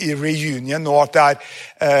reunion nå at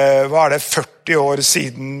det hva det, 40 år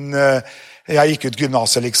siden jeg gikk ut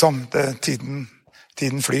gymnaset, liksom.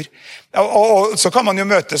 Tiden flyr. Og så kan man jo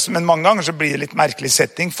møtes, men mange ganger så blir det litt merkelig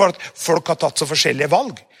setting, for at folk har tatt så forskjellige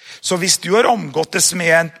valg. Så hvis du har omgåttes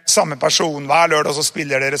med en samme person, hver lørdag så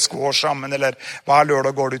spiller dere squash sammen, eller hver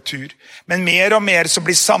lørdag går du tur. Men mer og mer så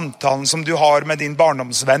blir samtalen som du har med din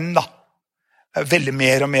barndomsvenn, veldig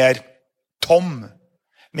mer og mer tom,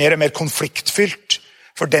 mer og mer konfliktfylt.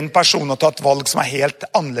 For den personen har tatt valg som helt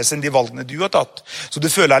annerledes enn de valgene du har tatt. Så du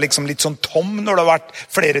føler deg liksom litt sånn tom når du har vært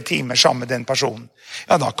flere timer sammen med den personen.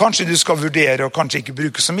 Ja, da kanskje du skal vurdere og kanskje ikke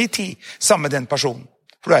bruke så mye tid sammen med den personen.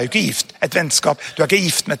 For du jo ikke gift. Et vennskap. Du ikke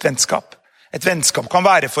gift med et vennskap. Et vennskap kan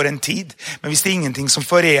være for en tid, men hvis det ingenting som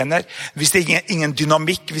forener, hvis det ingen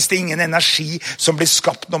dynamikk, hvis det ingen energi som blir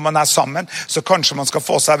skapt når man sammen, så kanskje man skal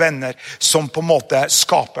få seg venner som på en måte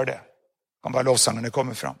skaper det. Kan bare lovsangerne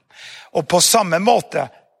komme fram. Og på samme måte,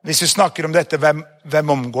 hvis du snakker om dette, hvem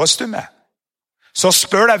omgås du med? Så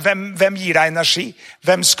spør deg, hvem gir deg energi?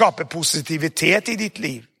 Hvem skaper positivitet i ditt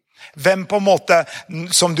liv? Hvem på en måte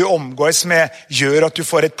som du omgås med gjør at du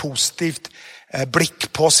får et positivt blikk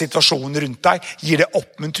på situasjonen rundt deg? Gir det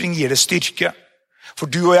oppmuntring, gir det styrke? For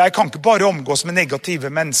du og jeg kan ikke bare omgås med negative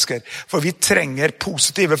mennesker, for vi trenger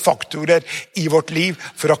positive faktorer i vårt liv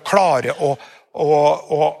for å klare å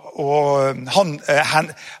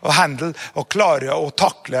handle og klare å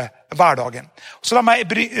takle hverdagen. Så la meg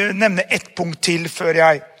nevne ett punkt til før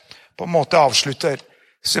jeg på en måte avslutter,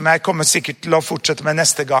 som jeg kommer sikkert til å fortsette med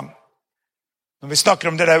neste gang. Når vi snakker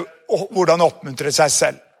om det der, hvordan oppmuntre seg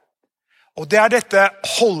selv. Og det dette,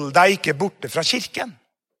 hold deg ikke borte fra kirken.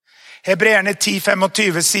 Hebreerne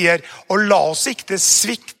 10:25 sier, og la oss ikke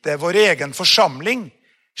svikte vår egen forsamling,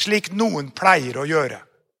 slik noen pleier å gjøre.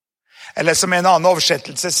 Eller som en annen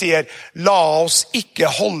oversettelse sier, la oss ikke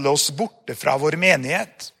holde oss borte fra vår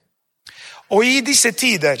menighet. Og i disse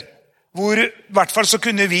tider, hvor i hvert fall så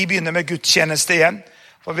kunne vi begynne med gudstjeneste igjen,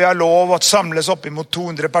 for vi har lov å samles opp imot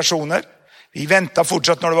 200 personer. Vi ventet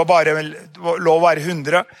fortsatt når det var bare lov å være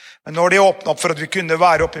 100, men når de åpnet opp for at vi kunne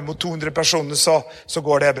være opp imot 200 personer, så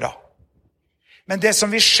går det bra. Men det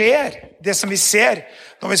som vi ser,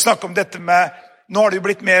 når vi snakker om dette med, nå har det jo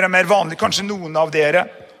blitt mer og mer vanlig, kanskje noen av dere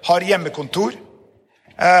har hjemmekontor.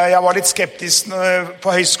 Jeg var litt skeptisk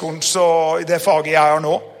på høyskolen, så i det faget jeg har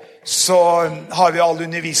nå, så har vi all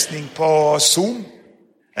undervisning på Zoom.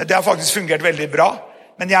 Det har faktisk fungert veldig bra,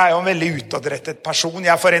 men jeg jo en veldig utadrettet person.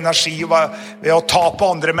 Jeg får energi ved å ta på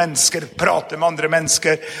andre mennesker, prate med andre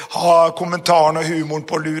mennesker, ha kommentaren og humoren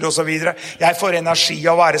på lur og så videre. Jeg får energi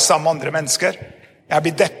av å være sammen med andre mennesker. Jeg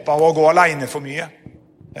blir deppet av å gå alene for mye.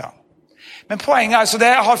 Ja. Men poenget så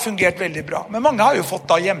det har fungert veldig bra. Men mange har jo fått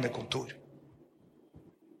da hjemmekontor.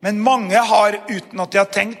 Men mange har, uten at de har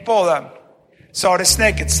tenkt på det, så har det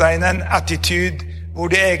sneket seg inn en attitude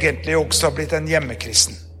hvor det egentlig også har blitt en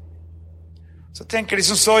hjemmekristen. Så tenker de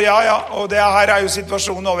som så, ja, og det her jo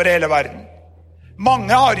situasjonen over hele verden.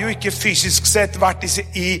 Mange har jo ikke fysisk sett vært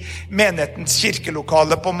i menighetens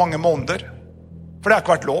kirkelokale på mange måneder. For det har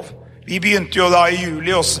ikke vært lov. Vi begynte jo da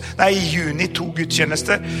i juni 2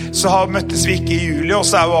 gudstjenester. Så møttes vi ikke i juli, og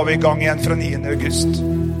så var vi i gang igjen fra 9. august.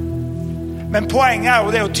 Men poenget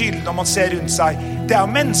jo, det jo tydelig når man ser rundt seg. Det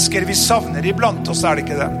jo mennesker vi savner iblant oss, det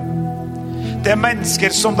ikke det? Det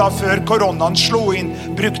mennesker som da før koronaen slo inn,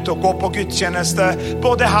 brukte å gå på gudstjeneste,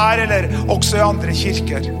 både her eller også i andre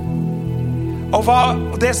kirker. Og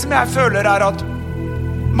det som jeg føler at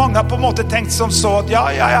mange har på en måte tenkt som så at ja,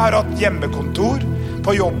 jeg har hatt hjemmekontor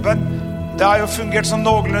på jobben. Det har jo fungert som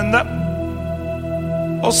noenlunde.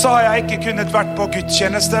 Og så har jeg ikke kunnet vært på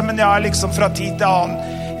gudstjeneste, men jeg har liksom fra tid til annen,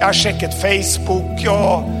 jeg har sjekket Facebook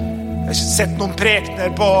og sett noen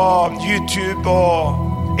prekener på YouTube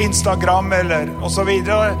og Instagram og så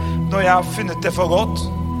videre, når jeg har funnet det for godt.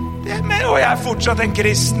 Og jeg fortsatt en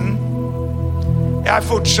kristen. Jeg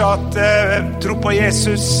fortsatt tror på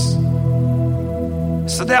Jesus.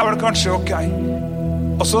 Så det vel kanskje ok.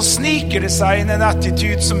 Og så sniker det seg inn en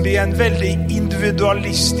attitude som blir en veldig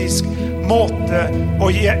individualistisk måte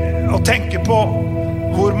å tenke på,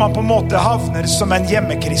 hvor man på en måte havner som en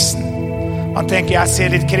hjemmekristen. Man tenker, jeg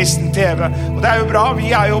ser litt kristen TV, og det jo bra,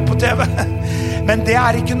 vi jo på TV. Men det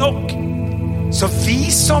ikke nok. Så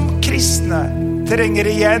vi som kristne trenger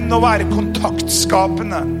igjen å være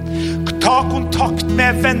kontaktskapende. Ta kontakt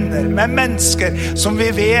med venner, med mennesker som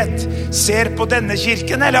vi vet ser på denne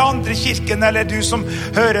kirken, eller andre kirken, eller du som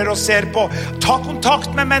hører og ser på. Ta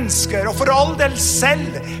kontakt med mennesker, og for all del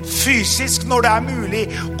selv, fysisk når det mulig.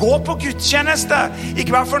 Gå på gudstjeneste.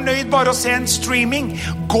 Ikke vær fornøyd bare å se en streaming.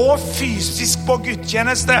 Gå fysisk på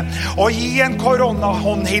gudstjeneste, og gi en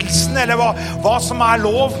koronahåndhilsen, eller hva som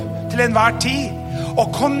lov til enhver tid.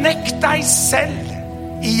 Og connect deg selv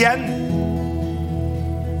igjen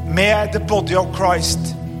med the body of Christ,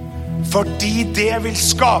 fordi det vil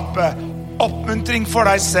skape oppmuntring for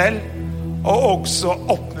deg selv, og også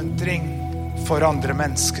oppmuntring for andre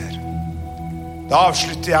mennesker. Da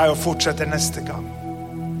avslutter jeg og fortsetter neste gang.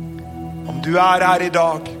 Om du her i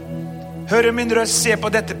dag, hører min røst, se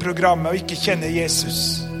på dette programmet og ikke kjenner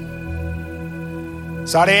Jesus,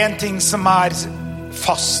 så det en ting som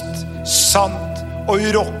fast, sant og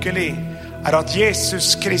urokkelig, at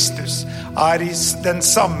Jesus Kristus den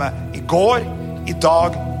samme i går, i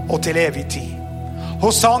dag og til evig tid.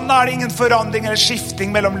 Hos han det ingen forandring eller skifting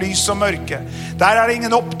mellom lys og mørke. Der det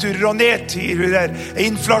ingen oppturer og nedturer,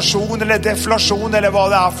 inflasjon eller deflasjon eller hva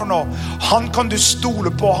det for noe. Han kan du stole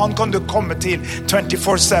på, han kan du komme til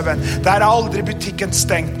 24/7. Der aldri butikken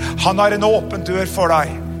stengt. Han har en åpen dør for deg,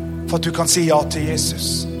 for at du kan si ja til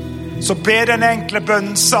Jesus. Så ber den enkle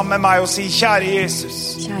bønnen sammen med meg og si, kjære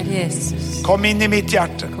Jesus, kom inn i mitt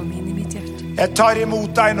hjerte. Jeg tar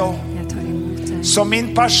imot deg nå, som min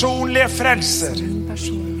personlige frelser,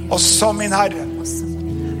 og som min Herre.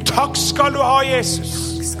 Takk skal du ha, Jesus.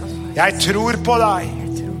 Jeg tror på deg.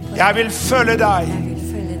 Jeg vil følge deg,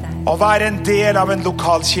 og være en del av en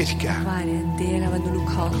lokal kirke.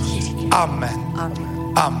 Amen.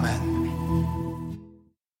 Amen.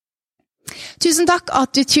 Tusen takk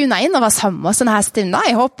at du tunet inn og var sammen med oss denne stunden.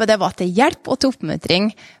 Jeg håper det var til hjelp og til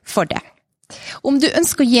oppmuntring for det. Om du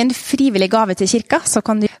ønsker å gi en frivillig gave til kirka, så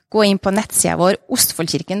kan du gå inn på nettsida vår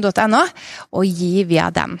ostfoldkirken.no og gi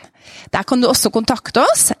via den. Der kan du også kontakte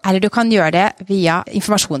oss, eller du kan gjøre det via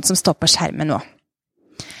informasjonen som står på skjermen nå.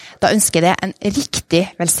 Da ønsker jeg deg en riktig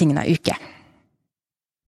velsignet uke.